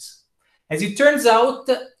properties. As it turns out,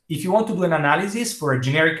 if you want to do an analysis for a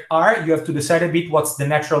generic R, you have to decide a bit what's the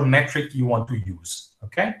natural metric you want to use,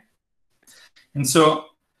 okay? And so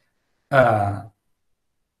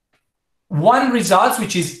one result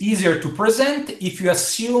which is easier to present if you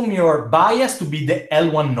assume your bias to be the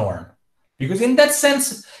L1 norm. Because in that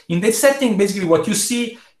sense, in this setting, basically what you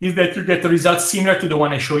see is that you get the results similar to the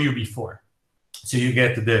one I showed you before. So you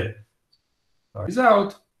get the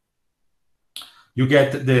result, you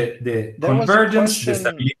get the convergence, the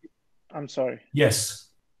stability. I'm sorry. Yes,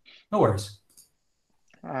 no worries.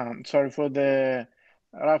 Sorry for the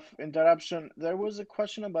rough interruption. There was a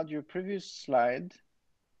question about your previous slide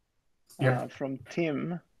from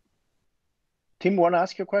Tim. Tim, want to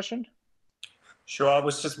ask your question? Sure. I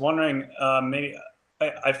was just wondering, maybe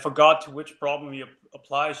I forgot to which problem you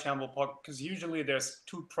apply Chambol-Poc, because usually there's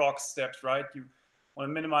two proc steps, right? You want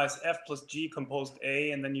to minimize F plus G composed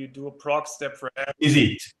A, and then you do a proc step for F. Is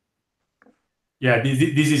it? Yeah,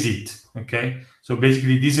 this is it. Okay. So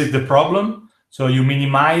basically, this is the problem. So you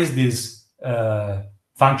minimize this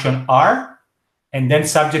function R, and then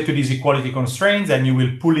subject to these equality constraints, and you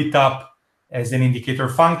will pull it up as an indicator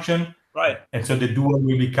function. Right. And so the dual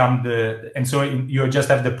will become and so you just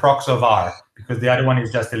have the prox of R, because the other one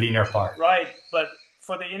is just a linear part. Right. But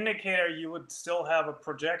for the indicator, you would still have a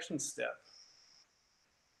projection step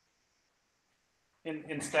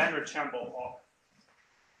in standard Chambol-Poc.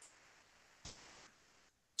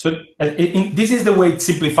 So this is the way it's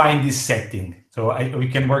simplifying this setting. So we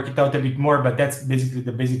can work it out a bit more, but that's basically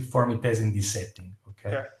the basic form it has in this setting.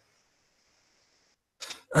 Okay.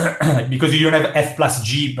 because you don't have f plus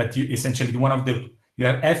g, but you essentially you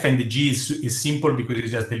have f and the g is simple because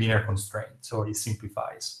it's just the linear constraint, so it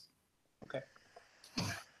simplifies. Okay.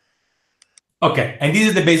 Okay, and this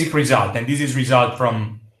is the basic result, and this is result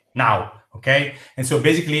from now. Okay, and so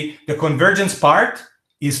basically the convergence part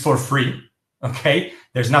is for free. Okay,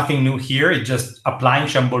 there's nothing new here. It's just applying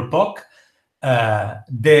Chamboul-Poc.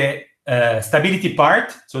 The stability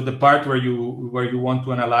part, so the part where you want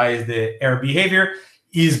to analyze the error behavior,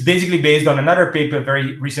 is basically based on another paper,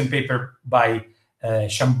 very recent paper by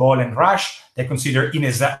Chamboul and Rasch. They consider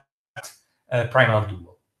inexact primal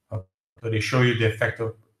dual. Okay. So they show you the effect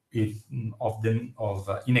of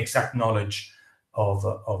inexact knowledge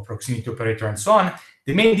of proximity operator and so on.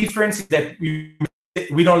 The main difference is that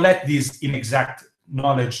we don't let this inexact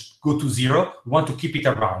knowledge go to zero. We want to keep it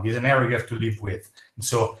around. It's an error you have to live with. And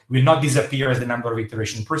so it will not disappear as the number of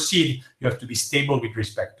iterations proceed. You have to be stable with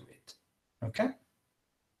respect to it. Okay?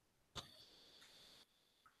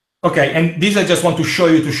 Okay, and this I just want to show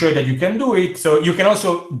you that you can do it. So you can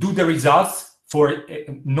also do the results for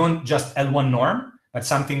not just L1 norm, but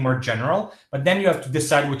something more general. But then you have to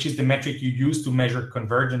decide which is the metric you use to measure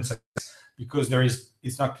convergence, because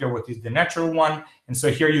it's not clear what is the natural one. And so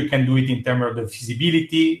here you can do it in terms of the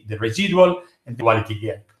feasibility, the residual, and the quality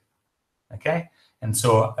gap. Okay? And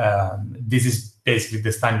so this is basically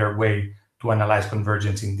the standard way to analyze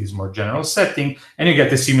convergence in this more general setting. And you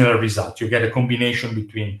get a similar result. You get a combination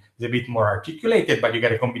between, it's a bit more articulated, but you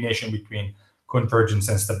get a combination between convergence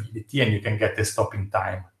and stability, and you can get the stopping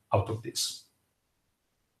time out of this.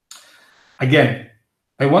 Again,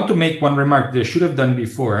 I want to make one remark that I should have done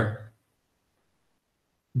before.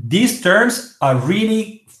 These terms are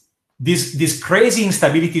really, these crazy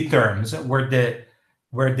instability terms where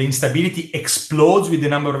the instability explodes with the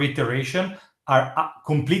number of iteration are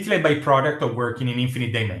completely a byproduct of working in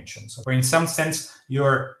infinite dimensions. Where in some sense,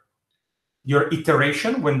 your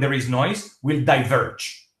iteration, when there is noise, will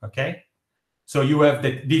diverge, okay? So you have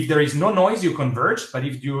that if there is no noise, you converge, but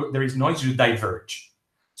if there is noise, you diverge.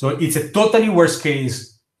 So it's a totally worst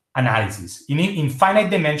case analysis. In finite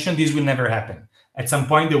dimension, this will never happen. At some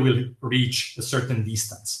point, they will reach a certain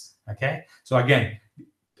distance. Okay. So again,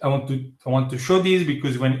 I want to show this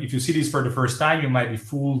because if you see this for the first time, you might be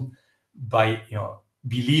fooled by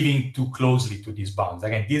believing too closely to these bounds.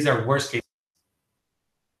 Again, these are worst case.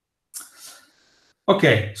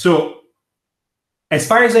 Okay. So as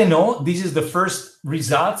far as I know, this is the first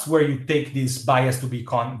results where you take this bias to be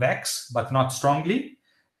convex, but not strongly.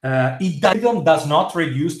 It does not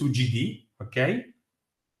reduce to GD, okay?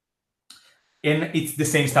 And it's the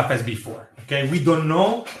same stuff as before, okay? We don't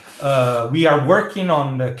know. We are working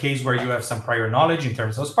on the case where you have some prior knowledge in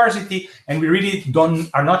terms of sparsity, and we really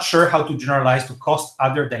are not sure how to generalize to cost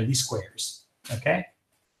other than least squares, okay?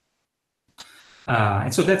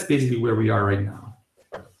 And so that's basically where we are right now.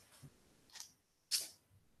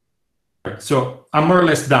 So I'm more or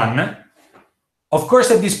less done. Of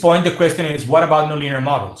course, at this point, the question is, what about nonlinear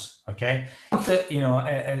models? Okay,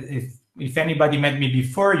 if anybody met me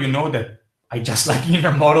before, you know that I just like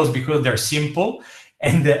linear models because they're simple.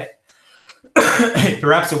 And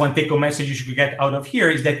perhaps the one take-home message you should get out of here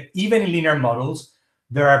is that even in linear models,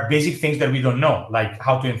 there are basic things that we don't know, like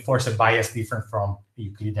how to enforce a bias different from the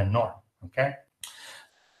Euclidean norm. Okay,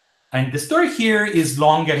 and the story here is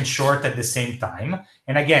long and short at the same time.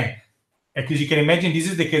 And again, because you can imagine, this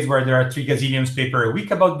is the case where there are 3 gazillions papers a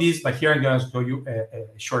week about this, but here I'm going to show you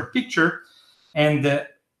a short picture. And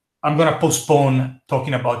I'm going to postpone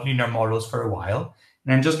talking about linear models for a while.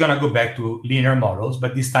 And I'm just going to go back to linear models,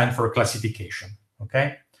 but this time for classification,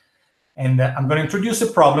 okay? And I'm going to introduce a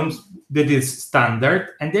problem that is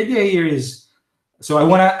standard. And the idea here is, so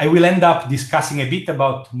I will end up discussing a bit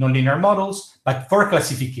about nonlinear models, but for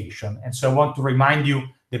classification. And so I want to remind you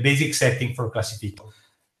the basic setting for classification.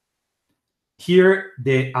 Here,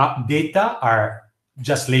 the data are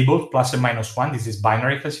just labeled plus and minus 1. This is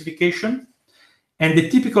binary classification. And the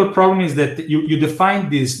typical problem is that you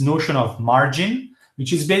define this notion of margin,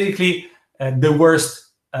 which is basically the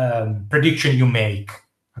worst prediction you make,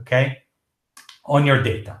 okay, on your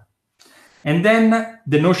data. And then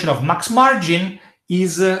the notion of max margin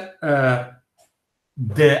is among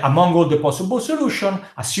all the possible solutions,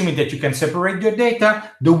 assuming that you can separate your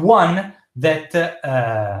data, the one that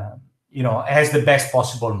has the best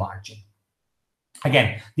possible margin.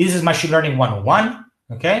 Again, this is machine learning 101,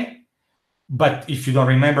 okay? But if you don't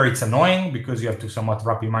remember, it's annoying because you have to somewhat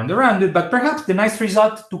wrap your mind around it. But perhaps the nice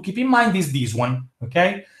result to keep in mind is this one,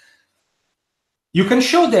 okay? You can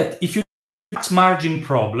show that if you have a max margin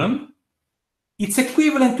problem, it's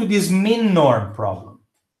equivalent to this min norm problem.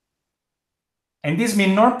 And this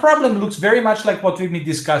mean norm problem looks very much like what we've been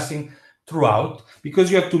discussing throughout, because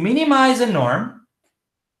you have to minimize a norm,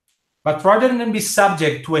 but rather than be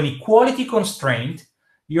subject to an equality constraint,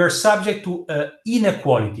 you're subject to an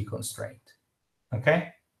inequality constraint.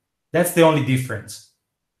 Okay? That's the only difference.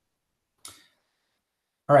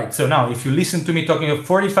 All right, so now if you listen to me talking for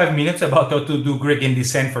 45 minutes about how to do gradient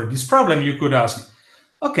descent for this problem, you could ask,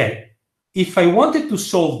 okay, if I wanted to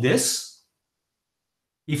solve this,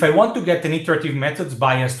 if I want to get an iterative methods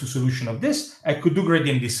bias to solution of this, I could do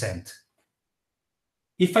gradient descent.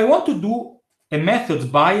 If I want to do a methods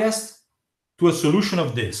bias to a solution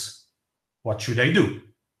of this, what should I do?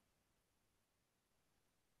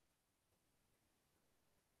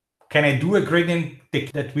 Can I do a gradient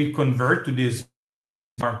that will convert to this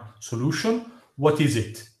solution? What is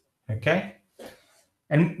it? Okay.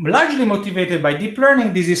 And largely motivated by deep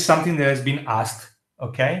learning, this is something that has been asked.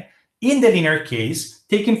 Okay. In the linear case,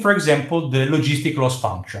 taking, for example, the logistic loss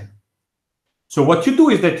function. So what you do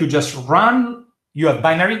is that you just run, you have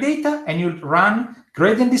binary data and you run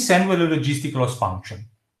gradient descent with a logistic loss function.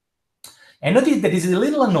 And notice that this is a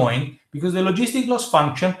little annoying because the logistic loss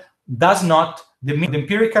function does not, the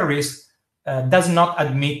empirical risk does not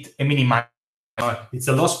admit a minimization. It's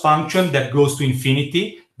a loss function that goes to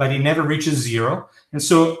infinity, but it never reaches zero. And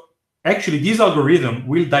so actually this algorithm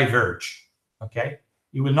will diverge, okay?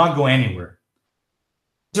 It will not go anywhere.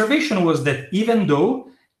 The observation was that even though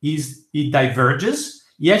it diverges,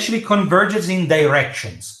 it actually converges in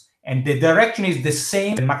directions. And the direction is the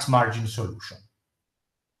same as the max margin solution.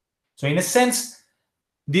 So in a sense,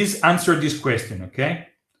 this answered this question, okay?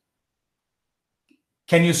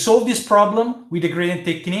 Can you solve this problem with a gradient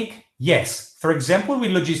technique? Yes. For example,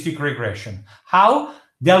 with logistic regression. How?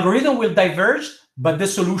 The algorithm will diverge, but the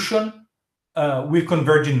solution will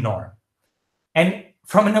converge in norm. And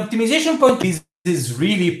from an optimization point, this is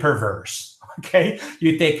really perverse, okay?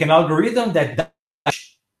 You take an algorithm that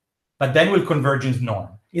but then will converge in norm.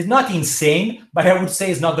 It's not insane, but I would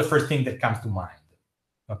say it's not the first thing that comes to mind,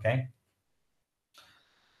 okay?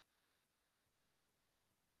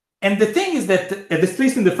 And the thing is that, at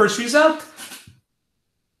least in the first result,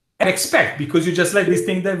 I expect, because you just let this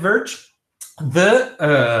thing diverge,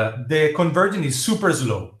 the convergence is super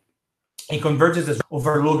slow. It converges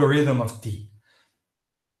over logarithm of t.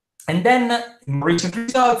 And then in recent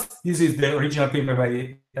results, this is the original paper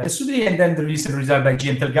by Sudri, and then the recent result by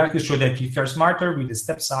Jancarik showed that if you're smarter with the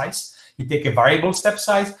step size, you take a variable step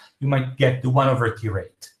size, you might get the 1/t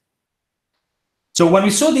rate. So when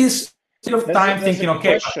we saw this of time thinking,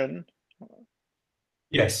 okay. Question.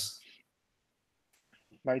 Yes.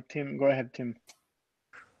 By Tim. Go ahead, Tim.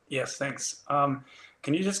 Yes, thanks.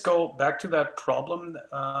 Can you just go back to that problem,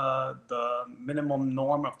 the minimum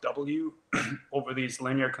norm of W over these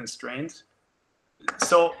linear constraints?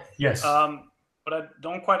 So yes. What I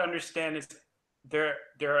don't quite understand is there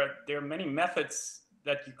are many methods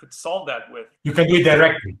that you could solve that with. You can do it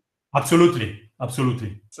directly. Absolutely.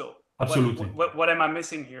 Absolutely. So absolutely. What am I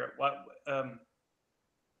missing here?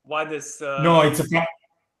 Why this? No, it's a.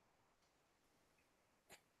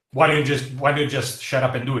 Why don't you just shut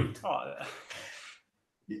up and do it? Oh.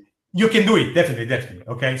 You can do it, definitely.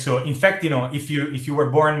 Okay, so in fact, if you were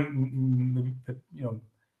born,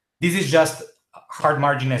 this is just hard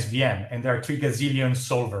margin SVM, and there are 3 gazillion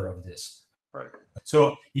solver of this. Right.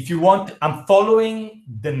 So if you want, I'm following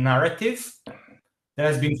the narrative that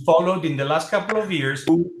has been followed in the last couple of years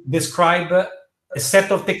to describe a set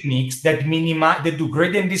of techniques that do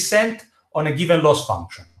gradient descent on a given loss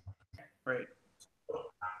function. Right.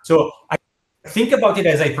 So I think about it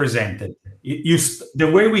as I presented. The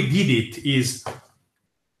way we did it is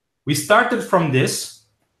we started from this,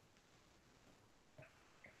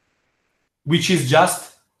 which is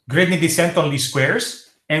just gradient descent on least squares,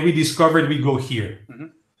 and we discovered we go here. Mm-hmm.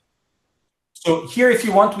 So here, if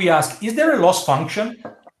you want, we ask, is there a loss function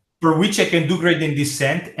for which I can do gradient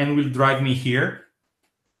descent and will drive me here?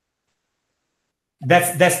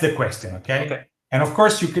 That's the question, okay? And of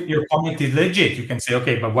course, your comment is legit. You can say,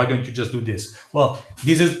 okay, but why don't you just do this? Well,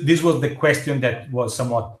 this was the question that was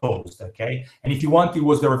somewhat posed, okay? And if you want, it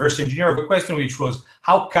was the reverse engineer of the question, which was,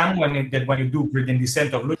 how come when you do gradient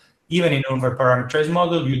descent of even in an overparameterized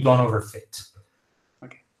model, you don't overfit?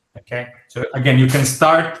 Okay. So again, you can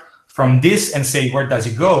start from this and say, where does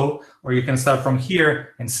it go? Or you can start from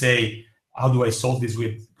here and say, how do I solve this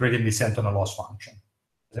with gradient descent on a loss function?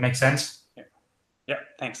 Does that make sense? Yeah,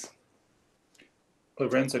 thanks.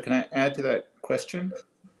 Lorenzo, can I add to that question?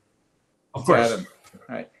 Of course. Adam,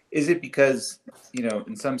 all right. Is it because,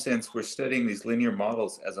 in some sense, we're studying these linear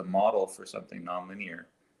models as a model for something nonlinear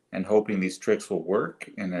and hoping these tricks will work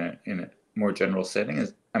in a more general setting?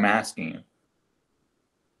 I'm asking you.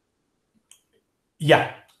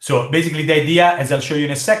 Yeah. So basically the idea, as I'll show you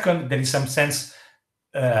in a second, there is some sense,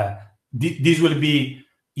 this will be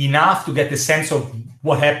enough to get a sense of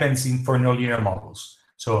what happens for nonlinear models.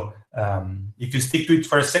 So if you stick to it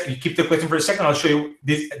for a second, you keep the question for a second, I'll show you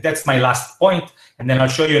this. That's my last point, and then I'll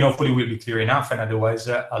show you, and hopefully we'll be clear enough, and otherwise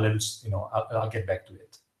I'll get back to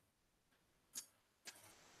it.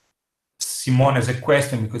 Simone has a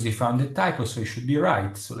question because he found the typo, so he should be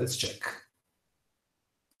right. So let's check.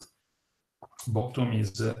 Bottom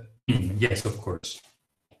is in. Yes, of course.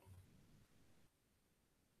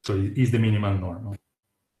 So it is the minimal norm.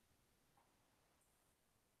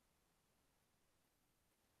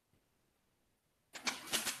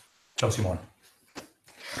 Ciao, Simone.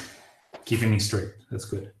 Keeping me straight. That's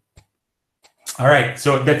good. All right,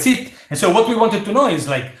 so that's it. And so what we wanted to know is,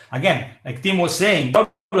 like, again, like Tim was saying,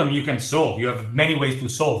 problem you can solve. You have many ways to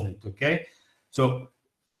solve it, okay? So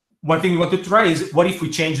one thing we want to try is, what if we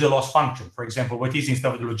change the loss function? For example, what is,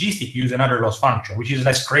 instead of the logistic, use another loss function, which is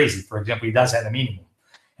less crazy. For example, it does have a minimum.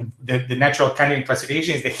 And the natural candidate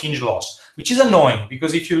classification is the hinge loss, which is annoying,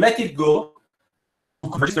 because if you let it go,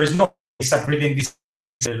 there is no subgradient.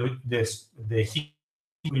 The hinge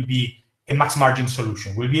will be a max margin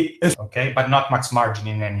solution, will be okay, but not max margin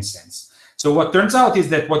in any sense. So what turns out is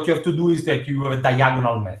that what you have to do is that you have a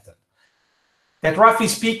diagonal method. That, roughly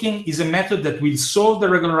speaking, is a method that will solve the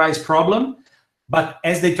regularized problem, but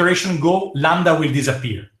as the iteration go, lambda will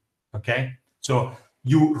disappear, okay? So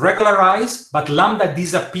you regularize, but lambda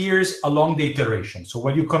disappears along the iteration. So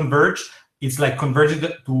when you converge, it's like converging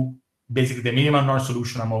to basically the minimal norm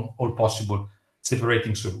solution among all possible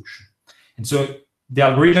separating solution. And so the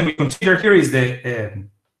algorithm we consider here is a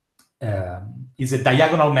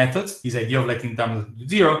diagonal method, is the idea of letting time to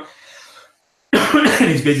zero.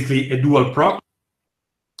 It's basically a dual proc.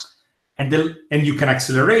 And you can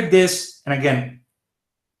accelerate this. And again,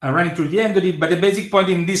 I'm running through the end of it, but the basic point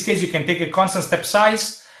in this case, you can take a constant step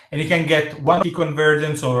size and you can get 1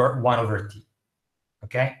 convergence or 1 over t.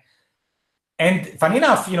 Okay. And funny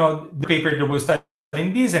enough, the paper that was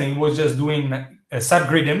studying this, and it was just doing a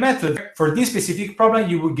subgradient method. For this specific problem,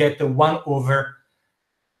 you would get the 1 over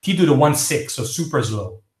t to the 1/6, so super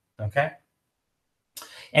slow. Okay.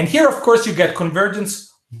 And here, of course, you get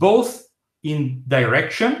convergence both in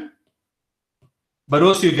direction, but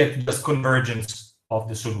also you get just convergence of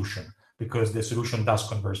the solution, because the solution does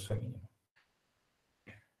converge to a minimum.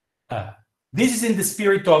 This is in the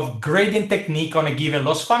spirit of gradient technique on a given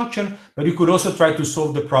loss function, but you could also try to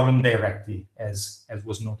solve the problem directly, as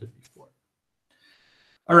was noted before.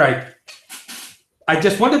 All right. I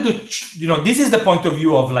just wanted to, this is the point of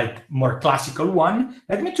view of like more classical one.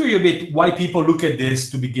 Let me tell you a bit why people look at this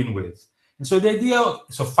to begin with. And so the idea,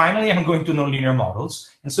 so finally I'm going to nonlinear models.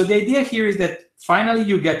 And so the idea here is that finally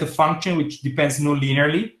you get a function which depends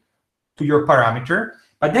nonlinearly to your parameter,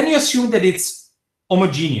 but then you assume that it's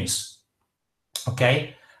homogeneous.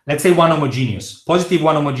 Okay, let's say one homogeneous, positive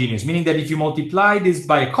one homogeneous, meaning that if you multiply this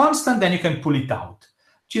by a constant, then you can pull it out,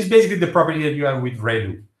 which is basically the property that you have with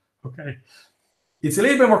redo. Okay, it's a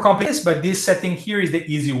little bit more complex, but this setting here is the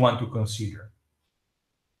easy one to consider.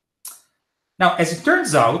 Now, as it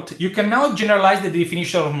turns out, you can now generalize the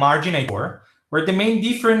definition of margin before, where the main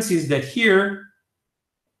difference is that here,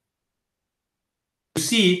 you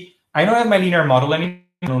see, I don't have my linear model and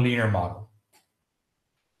a nonlinear model.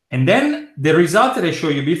 And then the result that I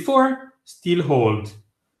showed you before still hold.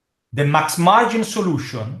 The max margin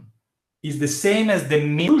solution is the same as the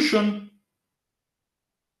mean solution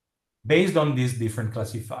based on this different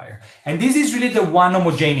classifier. And this is really the one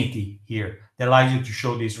homogeneity here that allows you to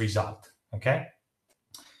show this result, okay?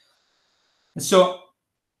 So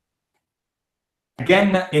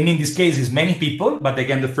again, and in this case is many people, but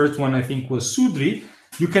again, the first one I think was Sudri.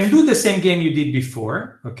 You can do the same game you did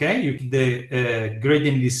before, okay? The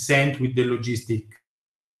gradient descent with the logistic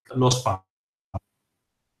loss function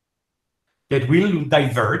that will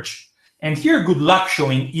diverge. And here, good luck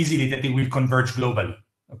showing easily that it will converge globally,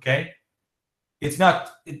 okay? It's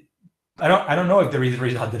not, I don't know if there is a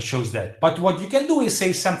result that shows that. But what you can do is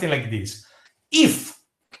say something like this. If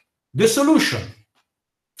the solution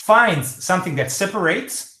finds something that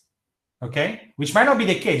separates, okay, which might not be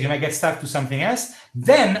the case, you might get stuck to something else,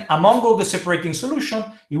 then among all the separating solution,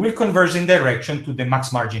 it will converge in direction to the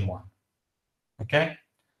max margin one, okay?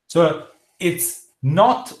 So it's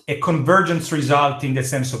not a convergence result in the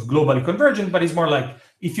sense of globally convergent, but it's more like,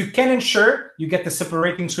 if you can ensure you get the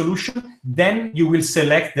separating solution, then you will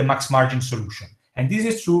select the max margin solution. And this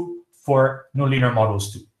is true for nonlinear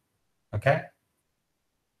models too, okay?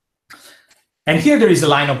 And here there is a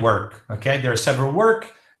line of work, okay? There are several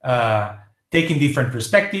work, taking different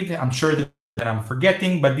perspectives. I'm sure that that I'm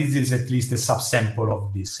forgetting, but this is at least a subsample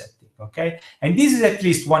of this setting, okay? And this is at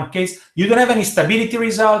least one case. You don't have any stability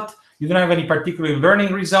result. You don't have any particular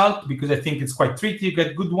learning result, because I think it's quite tricky to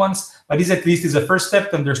get good ones, but this at least is a first step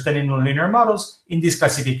to understanding nonlinear models in this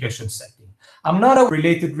classification setting. I'm not aware of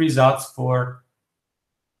related results for,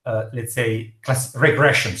 let's say,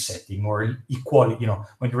 regression setting or equality,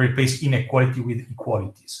 when you replace inequality with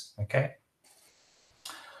equalities, okay?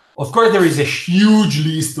 Of course, there is a huge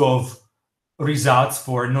list of results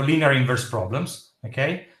for nonlinear inverse problems,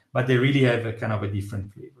 okay? But they really have a kind of a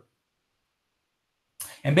different flavor.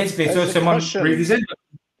 And basically, so someone redesign.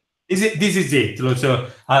 This is it. So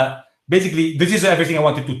basically, this is everything I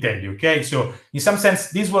wanted to tell you. Okay. So in some sense,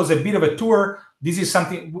 this was a bit of a tour. This is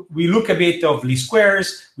something we look a bit of least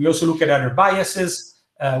squares. We also look at other biases.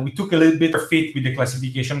 We took a little bit of fit with the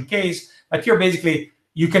classification case. But here, basically,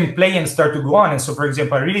 you can play and start to go on. And so, for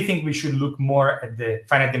example, I really think we should look more at the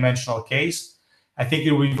finite dimensional case. I think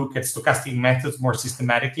we look at stochastic methods more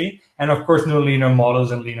systematically, and of course, nonlinear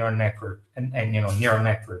models and linear network and neural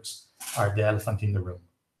networks are the elephant in the room.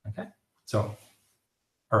 Okay, so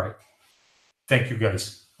all right, thank you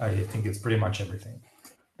guys. I think it's pretty much everything.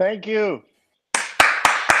 Thank you.